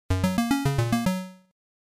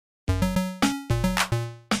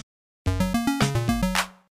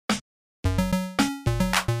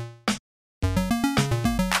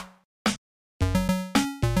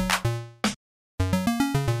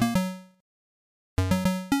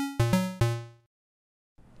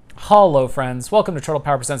Hello, friends. Welcome to Turtle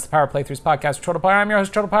Power Presents the Power Playthroughs podcast with Turtle Power. I'm your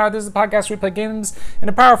host, Turtle Power. This is a podcast where we play games in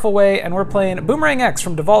a powerful way, and we're playing Boomerang X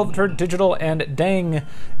from Devolver Digital and Dang.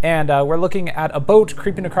 And we're looking at a boat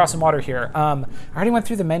creeping across some water here. I already went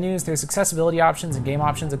through the menus. There's accessibility options and game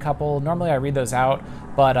options, a couple. Normally I read those out,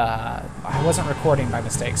 but I wasn't recording by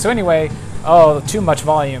mistake. So anyway, too much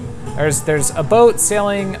volume. There's a boat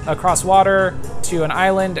sailing across water to an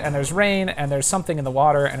island, and there's rain, and there's something in the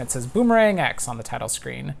water, and it says Boomerang X on the title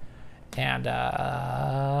screen. And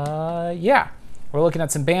yeah, we're looking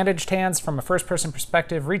at some bandaged hands from a first-person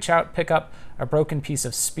perspective. Reach out, pick up a broken piece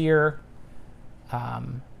of spear.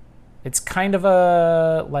 It's kind of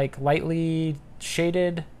a like lightly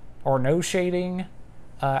shaded or no shading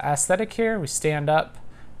aesthetic here. We stand up,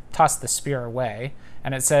 toss the spear away,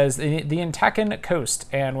 and it says the Intakin Coast.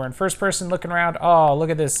 And we're in first person looking around. Oh, look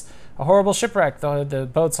at this, a horrible shipwreck. The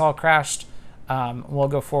boat's all crashed. We'll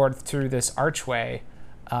go forward through this archway.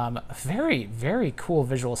 Very, very cool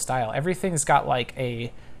visual style. Everything's got like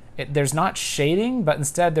there's not shading, but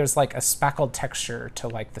instead there's like a spackled texture to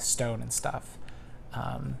like the stone and stuff.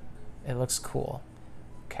 It looks cool.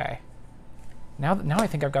 Okay. Now I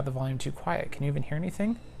think I've got the volume too quiet. Can you even hear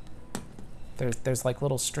anything? There's like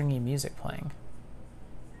little stringy music playing.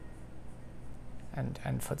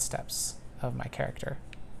 And footsteps of my character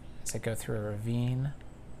as I go through a ravine.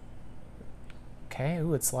 Okay,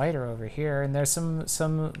 ooh, it's lighter over here, and there's some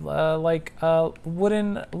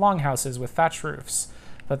wooden longhouses with thatched roofs,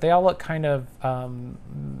 but they all look kind of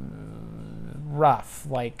rough,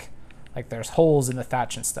 like there's holes in the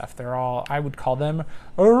thatch and stuff. They're all, I would call them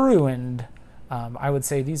ruined. I would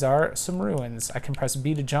say these are some ruins. I can press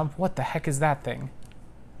B to jump. What the heck is that thing?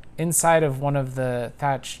 Inside of one of the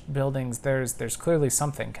thatched buildings, there's clearly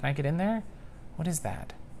something. Can I get in there? What is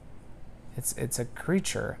that? It's a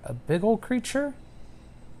creature, a big old creature?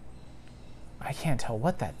 I can't tell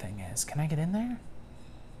what that thing is. Can I get in there?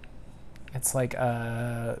 It's like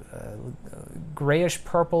a grayish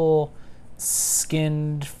purple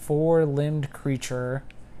skinned four-limbed creature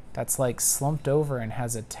that's like slumped over and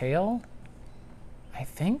has a tail, I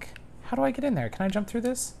think. How do I get in there? Can I jump through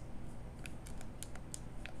this?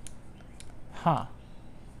 Huh.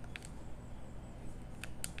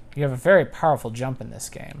 You have a very powerful jump in this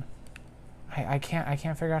game. I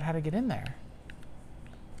can't figure out how to get in there.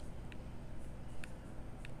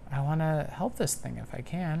 I want to help this thing if I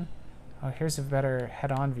can. Oh, here's a better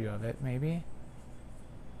head-on view of it, maybe.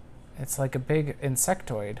 It's like a big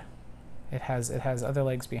insectoid. It has other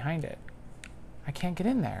legs behind it. I can't get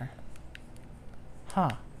in there. Huh.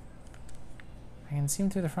 I can see him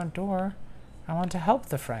through the front door. I want to help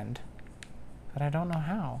the friend, but I don't know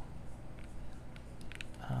how.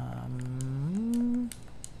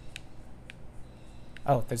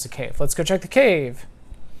 Oh, there's a cave. Let's go check the cave.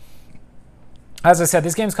 As I said,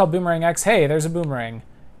 this game's called Boomerang X. Hey, there's a boomerang.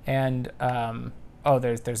 And, oh,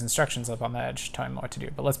 there's instructions up on the edge telling me what to do.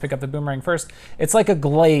 But let's pick up the boomerang first. It's like a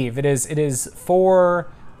glaive. It is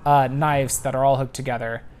four knives that are all hooked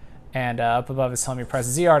together. And up above is telling me press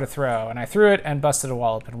ZR to throw. And I threw it and busted a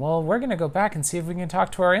wall open. Well, we're going to go back and see if we can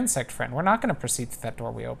talk to our insect friend. We're not going to proceed through that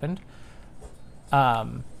door we opened.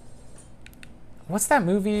 What's that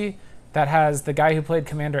movie that has the guy who played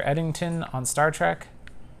Commander Eddington on Star Trek?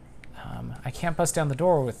 I can't bust down the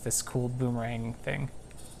door with this cool boomerang thing.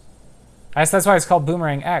 I guess that's why it's called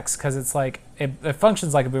Boomerang X, because it's like, it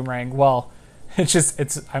functions like a boomerang. Well,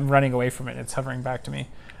 I'm running away from it. It's hovering back to me.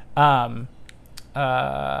 Okay,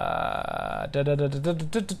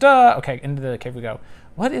 into the cave we go.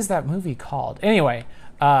 What is that movie called? Anyway,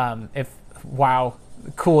 wow,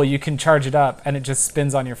 cool, you can charge it up and it just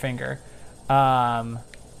spins on your finger.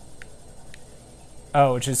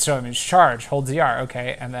 Oh, which is showing me charge, hold ZR,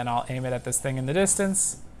 okay, and then I'll aim it at this thing in the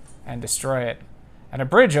distance and destroy it. And a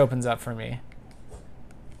bridge opens up for me.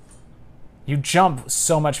 You jump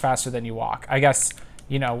so much faster than you walk. I guess,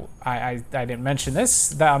 you know, I didn't mention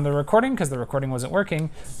this on the recording because the recording wasn't working,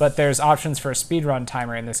 but there's options for a speedrun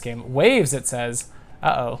timer in this game. Waves, it says.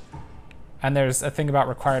 Uh-oh. And there's a thing about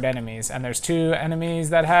required enemies, and there's 2 enemies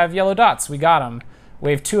that have yellow dots. We got them.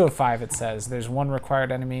 Wave 2 of 5, it says. There's 1 required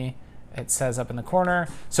enemy, it says up in the corner.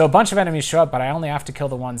 So a bunch of enemies show up, but I only have to kill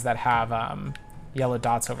the ones that have yellow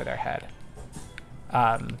dots over their head.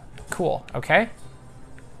 Cool, okay.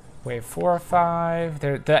 Wave 4 of 5.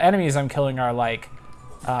 The enemies I'm killing are like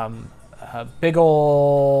big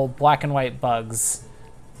ol' black and white bugs.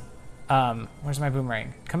 Where's my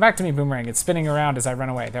boomerang? Come back to me, boomerang. It's spinning around as I run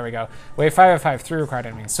away. There we go. Wave 5 of 5, 3 required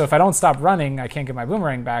enemies. So if I don't stop running, I can't get my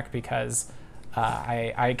boomerang back because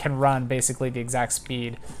I can run basically the exact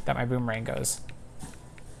speed that my boomerang goes.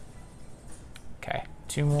 Okay,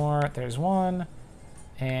 2 more. There's 1.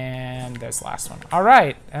 And there's the last one. All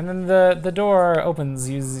right, and then the door opens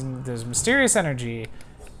using there's mysterious energy,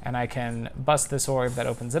 and I can bust this orb that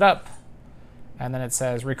opens it up. And then it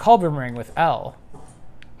says recall boomerang with L.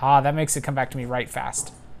 Ah, that makes it come back to me right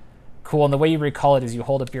fast. Cool, and the way you recall it is you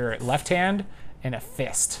hold up your left hand in a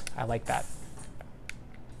fist. I like that.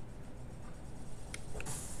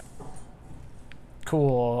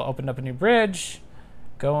 Cool, opened up a new bridge.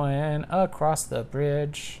 Going across the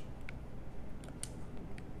bridge.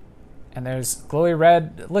 And there's glowy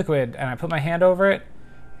red liquid, and I put my hand over it,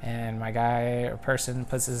 and my guy or person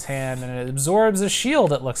puts his hand, and it absorbs a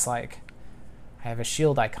shield, it looks like. I have a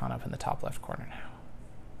shield icon up in the top left corner now.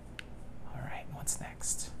 All right, what's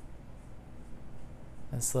next?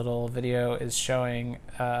 This little video is showing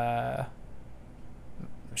my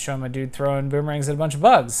dude throwing boomerangs at a bunch of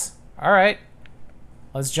bugs. All right,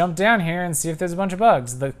 let's jump down here and see if there's a bunch of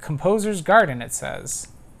bugs. The Composer's Garden, it says.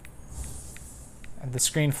 And the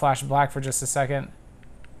screen flashed black for just a second.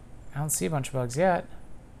 I don't see a bunch of bugs yet.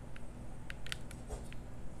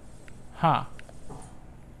 Huh.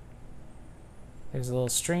 There's a little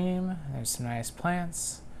stream. There's some nice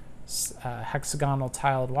plants. Hexagonal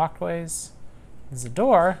tiled walkways. There's a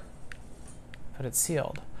door, but it's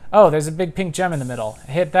sealed. Oh, there's a big pink gem in the middle.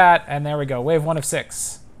 I hit that, and there we go. Wave 1 of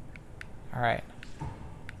 6. All right.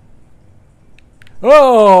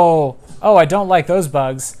 Oh! Oh, I don't like those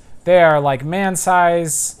bugs. They are like man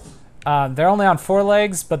size. They're only on 4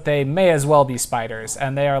 legs, but they may as well be spiders,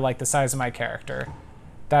 and they are like the size of my character.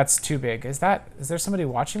 That's too big. Is there somebody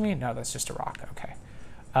watching me? No, that's just a rock. Okay.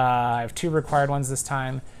 I have 2 required ones this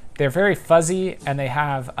time. They're very fuzzy, and they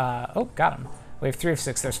have, oh, got them. Wave 3 of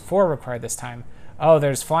 6. There's 4 required this time. Oh,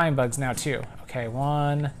 there's flying bugs now too. Okay,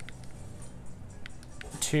 1,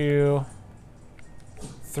 2,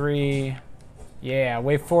 3. Yeah,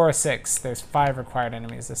 wave 4 of 6. There's 5 required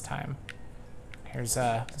enemies this time. Here's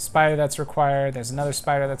a spider that's required. There's another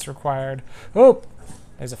spider that's required. Oh,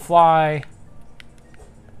 there's a fly.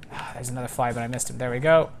 Ah, there's another fly, but I missed him. There we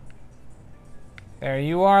go. There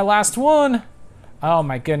you are, last one. Oh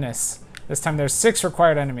my goodness. This time there's 6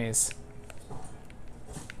 required enemies.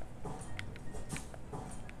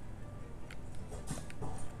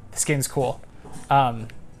 This game's cool. Oh.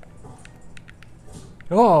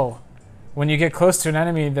 When you get close to an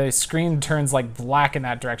enemy, the screen turns like black in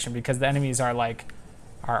that direction because the enemies are like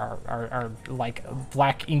like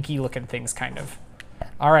black inky looking things kind of.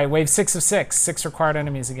 All right, wave 6 of 6. 6 required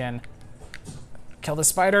enemies again. Kill the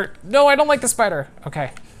spider. No, I don't like the spider.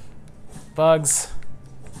 Okay. Bugs.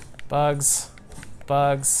 Bugs.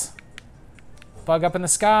 Bugs. Bug up in the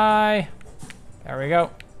sky. There we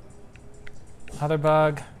go. Another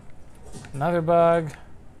bug. Another bug.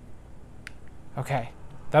 Okay.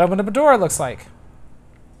 That opened up a door, it looks like.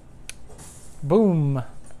 Boom.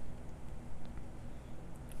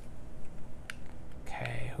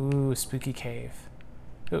 Okay, ooh, spooky cave.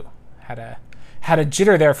 Ooh, had a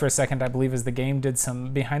jitter there for a second, I believe, as the game did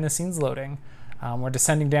some behind-the-scenes loading. We're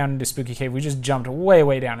descending down into spooky cave. We just jumped way,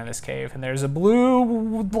 way down in this cave, and there's a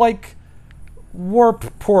blue, like,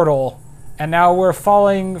 warp portal. And now we're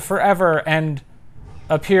falling forever and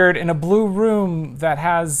appeared in a blue room that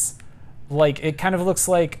has... Like, it kind of looks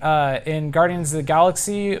like in Guardians of the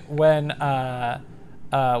Galaxy when,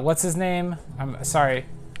 what's his name? I'm sorry.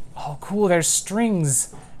 Oh, cool, there's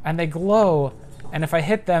strings, and they glow, and if I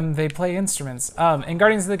hit them, they play instruments. In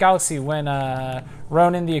Guardians of the Galaxy, when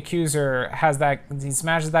Ronan the Accuser has that, he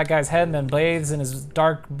smashes that guy's head and then bathes in his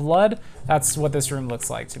dark blood, that's what this room looks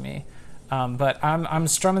like to me. But I'm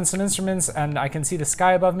strumming some instruments, and I can see the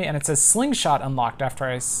sky above me, and it says slingshot unlocked after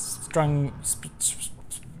I strung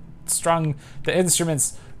the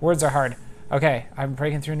instruments. Words are hard. Okay, I'm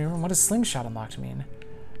breaking through a new room. What does slingshot unlocked mean?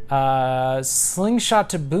 Slingshot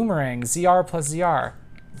to boomerang. ZR plus ZR.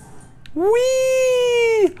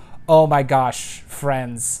 Whee! Oh my gosh,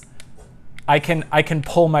 friends. I can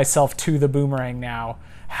pull myself to the boomerang now.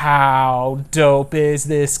 How dope is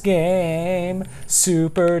this game?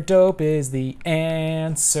 Super dope is the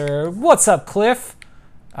answer. What's up, Cliff?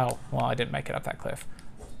 Oh, well, I didn't make it up that cliff.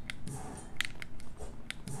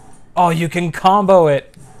 Oh, you can combo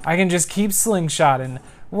it. I can just keep slingshotting.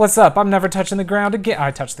 What's up? I'm never touching the ground again.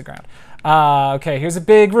 I touched the ground. Okay, here's a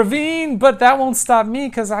big ravine, but that won't stop me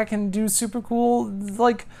because I can do super cool,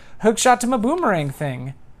 like, hook shot to my boomerang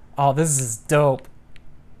thing. Oh, this is dope.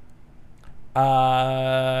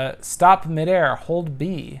 Stop midair. Hold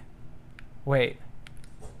B. Wait.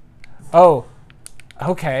 Oh.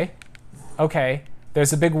 Okay. Okay.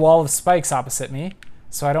 There's a big wall of spikes opposite me,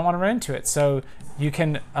 so I don't want to run into it. So you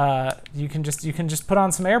can just put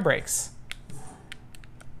on some air brakes.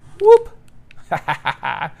 Whoop.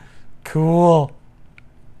 Cool.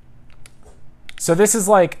 So this is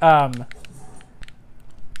like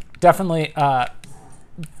definitely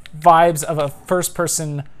vibes of a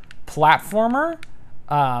first-person platformer,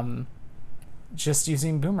 just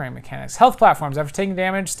using boomerang mechanics. Health platforms. After taking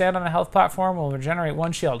damage, stand on a health platform will regenerate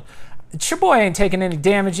 1 shield. Your boy ain't taking any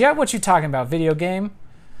damage yet. What you talking about, video game?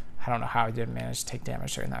 I don't know how I didn't manage to take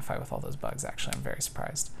damage during that fight with all those bugs, actually. I'm very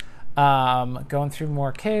surprised. Going through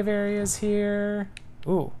more cave areas here.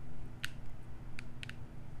 Ooh.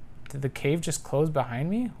 Did the cave just close behind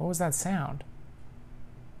me? What was that sound?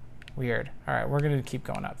 Weird. All right, we're going to keep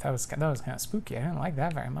going up. That was kind of spooky. I didn't like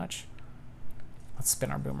that very much. Let's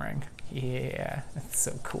spin our boomerang. Yeah, that's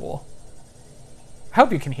so cool. I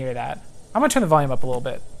hope you can hear that. I'm going to turn the volume up a little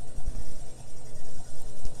bit.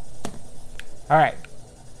 All right.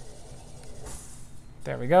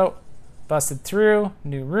 There we go. Busted through.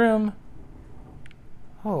 New room.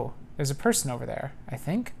 Oh, there's a person over there, I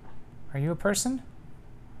think. Are you a person?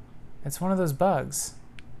 It's one of those bugs.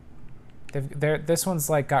 This one's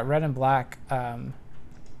like got red and black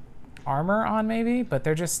armor on maybe, but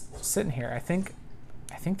they're just sitting here. I think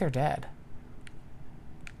they're dead.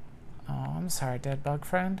 Oh, I'm sorry, dead bug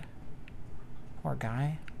friend. Poor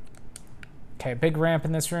guy. Okay, big ramp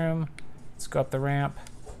in this room. Let's go up the ramp.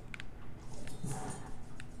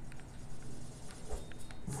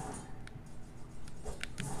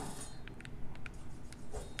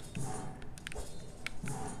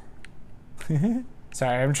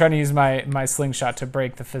 Sorry, I'm trying to use my slingshot to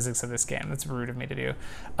break the physics of this game. That's rude of me to do.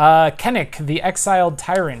 Kennick, the Exiled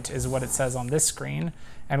Tyrant, is what it says on this screen.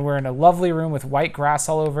 And we're in a lovely room with white grass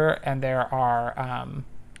all over, and there are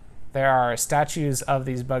statues of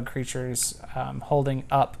these bug creatures holding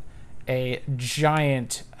up a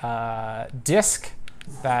giant disc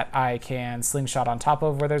that I can slingshot on top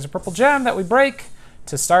of, where there's a purple gem that we break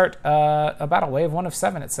to start a battle. Wave 1 of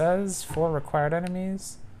 7, it says. 4 required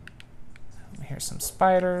enemies. Here's some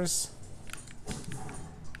spiders.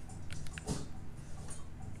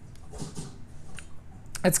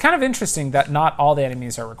 It's kind of interesting that not all the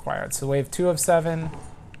enemies are required. So wave 2 of 7.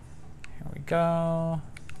 Here we go.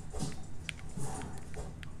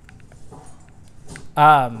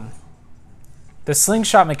 The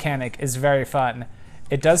slingshot mechanic is very fun.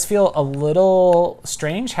 It does feel a little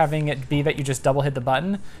strange having it be that you just double hit the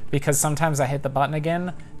button, because sometimes I hit the button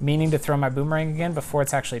again, meaning to throw my boomerang again before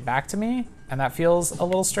it's actually back to me, and that feels a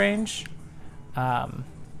little strange. I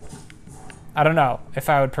don't know if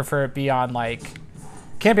I would prefer it be on like,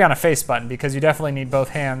 can't be on a face button because you definitely need both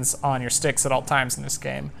hands on your sticks at all times in this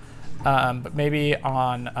game. But maybe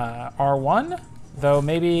on R1, though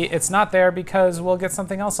maybe it's not there because we'll get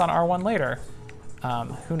something else on R1 later.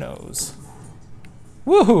 Who knows?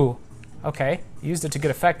 Woohoo! Okay, used it to good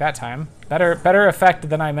effect that time. Better effect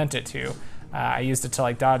than I meant it to. I used it to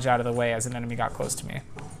like dodge out of the way as an enemy got close to me.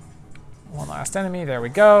 One last enemy, there we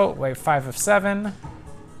go. Wave 5 of 7.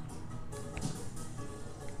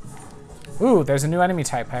 Ooh, there's a new enemy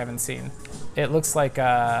type I haven't seen. It looks like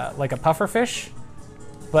a pufferfish,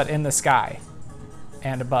 but in the sky,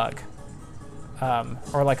 and a bug.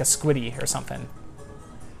 Or like a squiddy or something.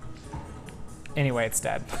 Anyway, it's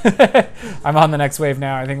dead. I'm on the next wave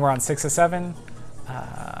now. I think we're on 6 of 7.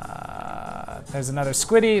 There's another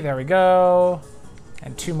squiddy. There we go.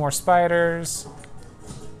 And 2 more spiders.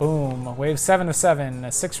 Boom. Wave 7 of 7.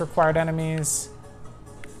 6 required enemies.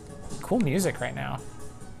 Cool music right now.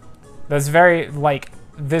 That's very, like,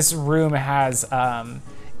 this room has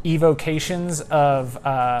evocations of,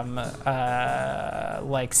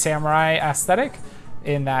 like, samurai aesthetic,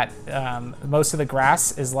 in that most of the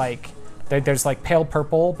grass is, like, there's like pale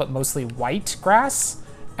purple, but mostly white grass.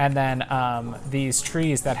 And then these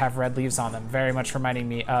trees that have red leaves on them, very much reminding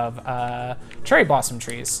me of cherry blossom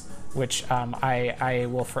trees, which I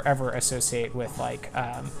will forever associate with like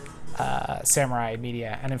samurai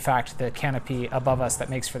media. And in fact, the canopy above us that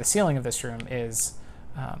makes for the ceiling of this room is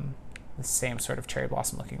the same sort of cherry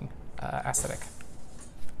blossom looking aesthetic.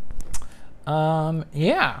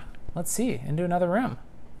 Yeah, let's see, into another room.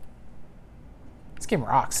 This game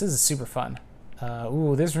rocks. This is super fun.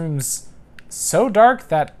 Ooh, this room's so dark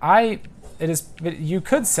that you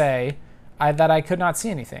could say that I could not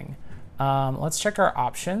see anything. Let's check our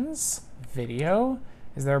options. Video.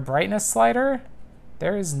 Is there a brightness slider?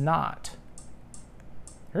 There is not.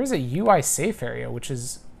 There is a UI safe area, which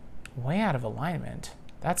is way out of alignment.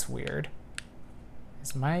 That's weird.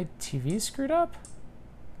 Is my TV screwed up?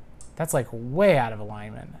 That's like way out of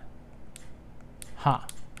alignment. Huh.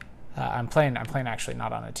 I'm playing actually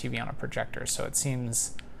not on a TV, on a projector, so it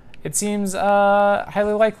seems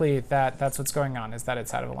highly likely that that's what's going on, is that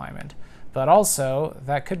it's out of alignment. But also,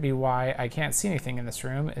 that could be why I can't see anything in this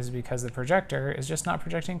room, is because the projector is just not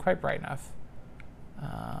projecting quite bright enough.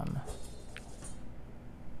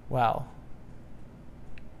 Well,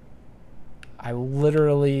 I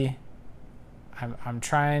literally, I'm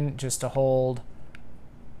trying just to hold,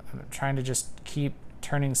 I'm trying to just keep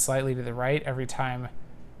turning slightly to the right every time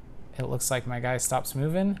it looks like my guy stops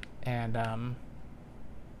moving. And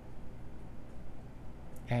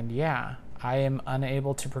yeah, I am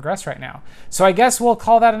unable to progress right now. So I guess we'll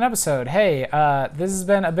call that an episode. Hey, this has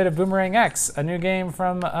been a bit of Boomerang X, a new game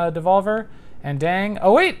from Devolver. And dang,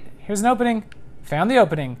 oh wait, here's an opening. Found the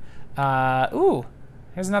opening. Ooh,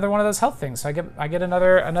 here's another one of those health things. So I get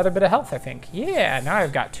another bit of health, I think. Yeah, now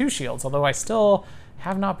I've got 2 shields, although I still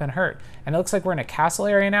have not been hurt. And it looks like we're in a castle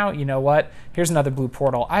area now. You know what? Here's another blue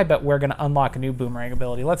portal. I bet we're gonna unlock a new boomerang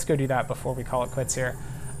ability. Let's go do that before we call it quits here.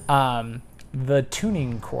 The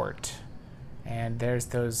tuning court. And there's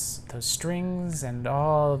those strings, and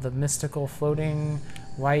all the mystical floating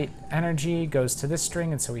white energy goes to this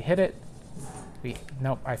string, and so we hit it.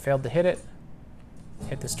 Nope, I failed to hit it.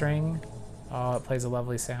 Hit the string. Oh, it plays a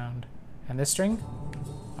lovely sound. And this string?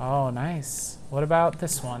 Oh, nice. What about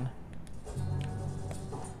this one?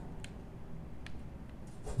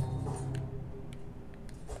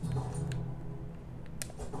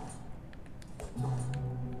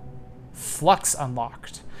 Flux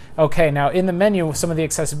unlocked. Okay, now in the menu, some of the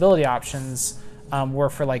accessibility options were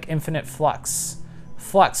for like infinite flux.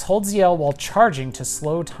 Flux holds the L while charging to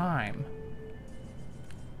slow time.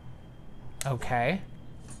 Okay.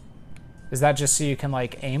 Is that just so you can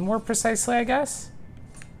like aim more precisely, I guess?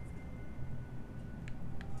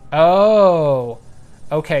 Oh.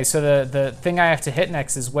 Okay, so the thing I have to hit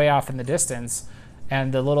next is way off in the distance,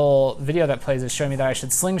 and the little video that plays is showing me that I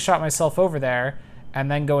should slingshot myself over there and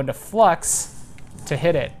then go into flux to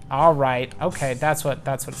hit it. All right. Okay, that's what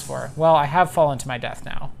it's for. Well, I have fallen to my death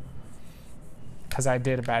now because I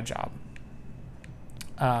did a bad job.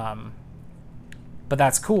 But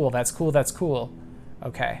that's cool. That's cool. That's cool.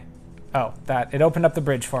 Okay. Oh, it opened up the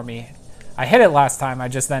bridge for me. I hit it last time. I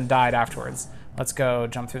just then died afterwards. Let's go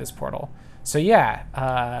jump through this portal. So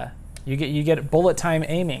yeah, you get bullet time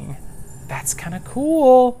aiming. That's kind of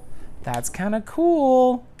cool. That's kind of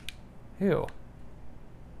cool. Ew.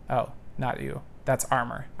 Oh, not you. That's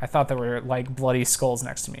armor. I thought there were like bloody skulls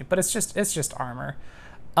next to me, but it's just armor.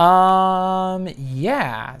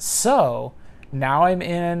 Yeah. So now I'm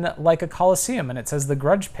in like a coliseum, and it says the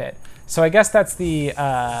Grudge Pit. So I guess that's the.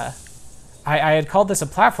 I had called this a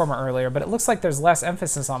platformer earlier, but it looks like there's less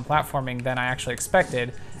emphasis on platforming than I actually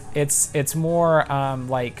expected. It's more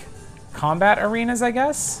like combat arenas, I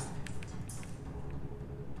guess.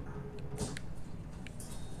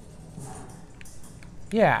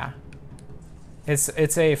 Yeah.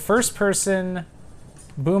 It's a first-person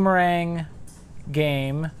boomerang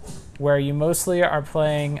game where you mostly are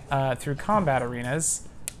playing through combat arenas,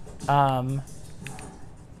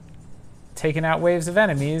 taking out waves of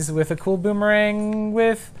enemies with a cool boomerang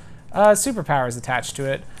with superpowers attached to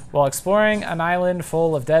it, while exploring an island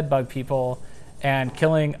full of dead bug people and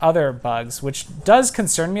killing other bugs, which does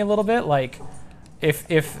concern me a little bit. Like, if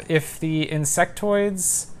the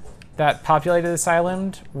insectoids that populated this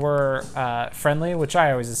island were friendly, which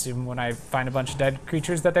I always assume when I find a bunch of dead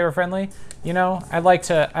creatures that they were friendly. You know, I like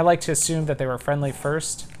to assume that they were friendly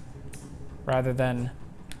first, rather than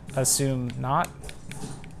assume not.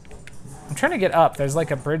 I'm trying to get up. There's like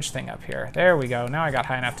a bridge thing up here. There we go. Now I got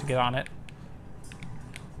high enough to get on it.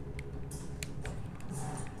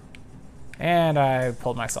 And I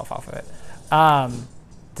pulled myself off of it.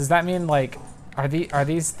 Does that mean like, are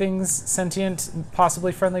these things sentient,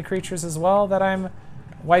 possibly friendly creatures as well that I'm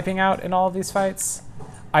wiping out in all of these fights?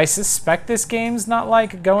 I suspect this game's not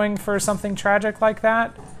like going for something tragic like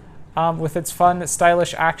that. With its fun,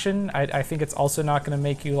 stylish action, I think it's also not going to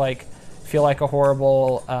make you like feel like a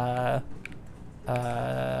horrible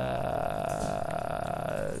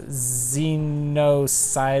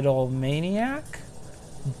xenocidal maniac.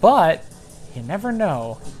 But you never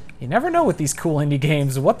know. You never know with these cool indie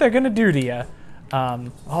games what they're going to do to you.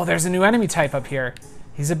 Oh, there's a new enemy type up here.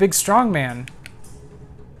 He's a big strong man.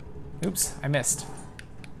 Oops, I missed.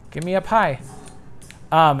 Get me up high.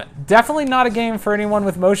 Definitely not a game for anyone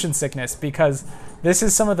with motion sickness, because this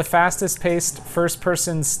is some of the fastest paced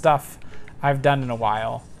first-person stuff I've done in a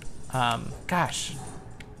while. Gosh,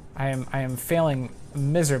 I am failing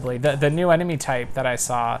miserably. The new enemy type that I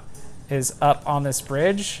saw is up on this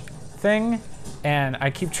bridge thing, and I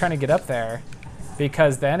keep trying to get up there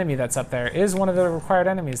because the enemy that's up there is one of the required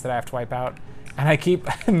enemies that I have to wipe out, and I keep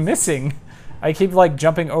missing. I keep like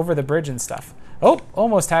jumping over the bridge and stuff. Oh,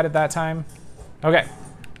 almost had it that time. Okay.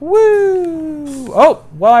 Woo! Oh,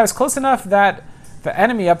 well, I was close enough that the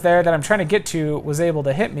enemy up there that I'm trying to get to was able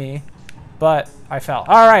to hit me, but I fell.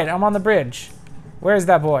 All right, I'm on the bridge. Where's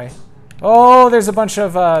that boy? Oh, there's a bunch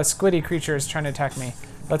of squiddy creatures trying to attack me.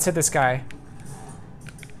 Let's hit this guy.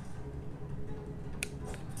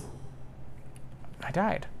 I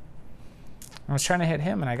died. I was trying to hit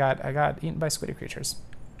him, and I got eaten by squiddy creatures.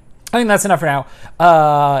 I think that's enough for now.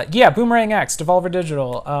 Yeah, Boomerang X, Devolver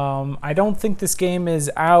Digital. I don't think this game is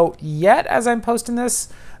out yet as I'm posting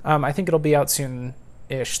this. I think it'll be out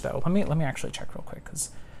soon-ish, though. Let me actually check real quick, because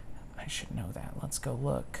I should know that. Let's go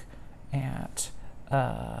look at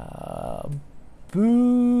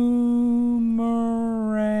Boomerang.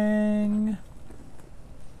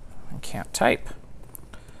 I can't type.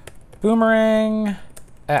 Boomerang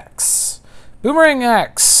X. Boomerang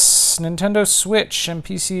X, Nintendo Switch and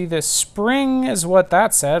PC this spring is what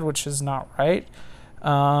that said, which is not right.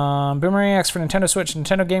 Boomerang X for Nintendo Switch,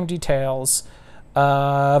 Nintendo game details.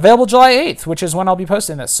 Available July 8th, which is when I'll be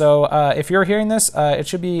posting this. So if you're hearing this, it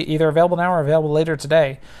should be either available now or available later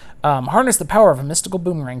today. Harness the power of a mystical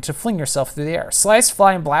boomerang to fling yourself through the air. Slice,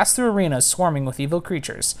 fly, and blast through arenas swarming with evil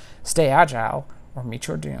creatures. Stay agile or meet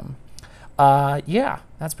your doom. Yeah,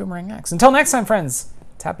 that's Boomerang X. Until next time, friends,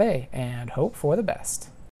 tap A and hope for the best.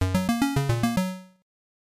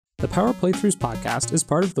 The Power Playthroughs podcast is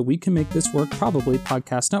part of the We Can Make This Work Probably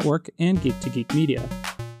podcast network and Geek to Geek Media.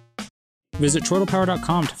 Visit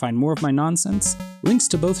chortlepower.com to find more of my nonsense, links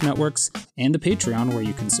to both networks, and the Patreon where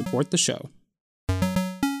you can support the show.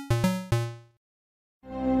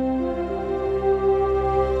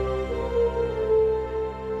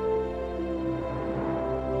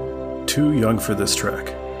 Too young for this trek.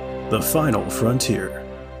 The Final Frontier.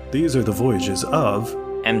 These are the voyages of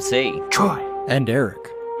MC, Troy, and Eric.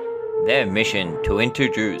 Their mission to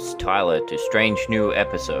introduce Tyler to strange new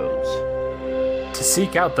episodes. To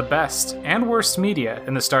seek out the best and worst media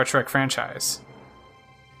in the Star Trek franchise.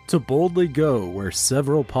 To boldly go where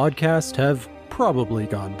several podcasts have probably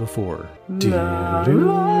gone before.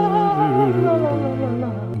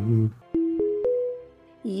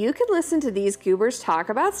 You can listen to these goobers talk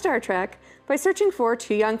about Star Trek by searching for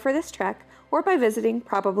Too Young for This Trek or by visiting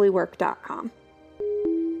probablywork.com.